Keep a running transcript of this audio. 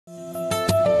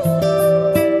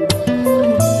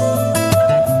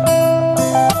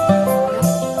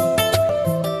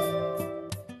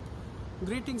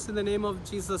in the name of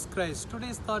Jesus Christ.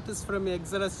 Today's thought is from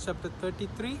Exodus chapter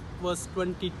 33 verse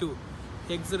 22.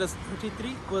 Exodus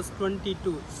 33 verse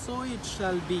 22. So it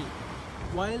shall be,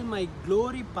 while my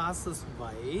glory passes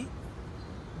by,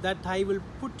 that I will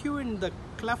put you in the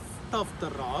cleft of the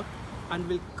rock and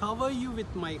will cover you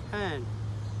with my hand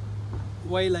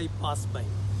while I pass by.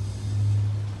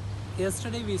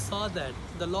 Yesterday we saw that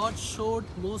the Lord showed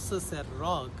Moses a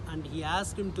rock and he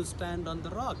asked him to stand on the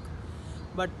rock.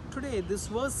 But today this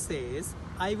verse says,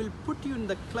 I will put you in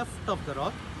the cleft of the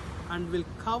rock and will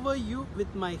cover you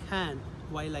with my hand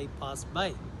while I pass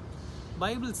by.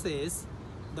 Bible says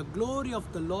the glory of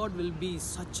the Lord will be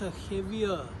such a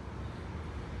heavier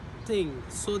thing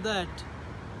so that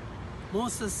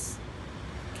Moses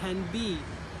can be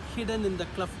hidden in the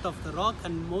cleft of the rock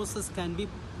and Moses can be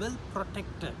well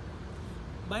protected.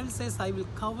 Bible says, I will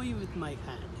cover you with my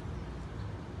hand.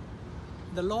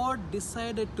 The Lord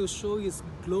decided to show His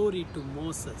glory to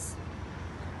Moses.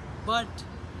 But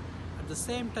at the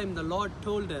same time, the Lord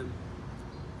told him,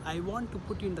 I want to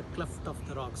put you in the cleft of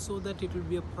the rock so that it will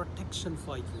be a protection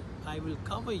for you. I will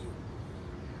cover you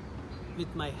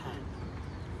with my hand.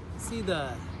 See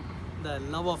the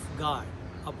love of God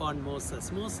upon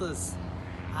Moses. Moses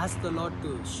asked the Lord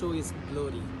to show His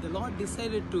glory. The Lord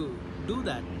decided to do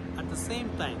that. At the same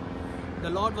time, the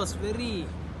Lord was very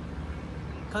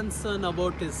concerned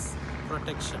about His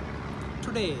protection.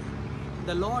 Today,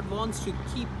 the Lord wants to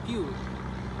keep you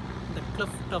in the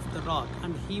cleft of the rock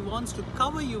and He wants to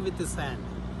cover you with His hand.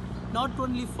 Not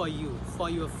only for you, for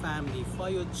your family, for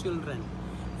your children,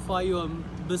 for your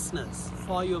business,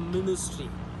 for your ministry.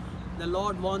 The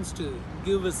Lord wants to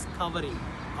give His covering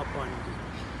upon you.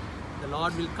 The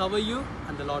Lord will cover you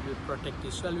and the Lord will protect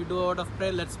you. Shall we do a word of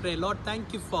prayer? Let's pray. Lord,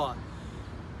 thank you for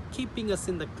keeping us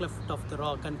in the cleft of the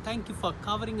rock and thank you for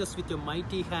covering us with your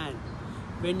mighty hand.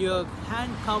 When your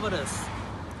hand covers us,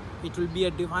 it will be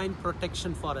a divine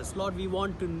protection for us. Lord, we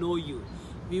want to know you.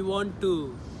 We want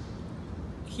to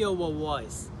hear your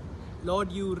voice.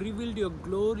 Lord, you revealed your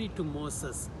glory to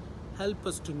Moses. Help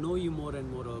us to know you more and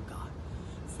more, O God.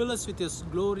 Fill us with your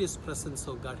glorious presence,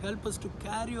 O God. Help us to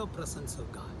carry your presence, O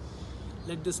God.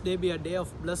 Let this day be a day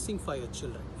of blessing for your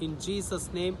children. In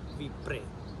Jesus' name we pray.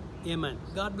 Amen.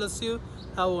 God bless you.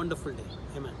 Have a wonderful day.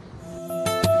 Amen.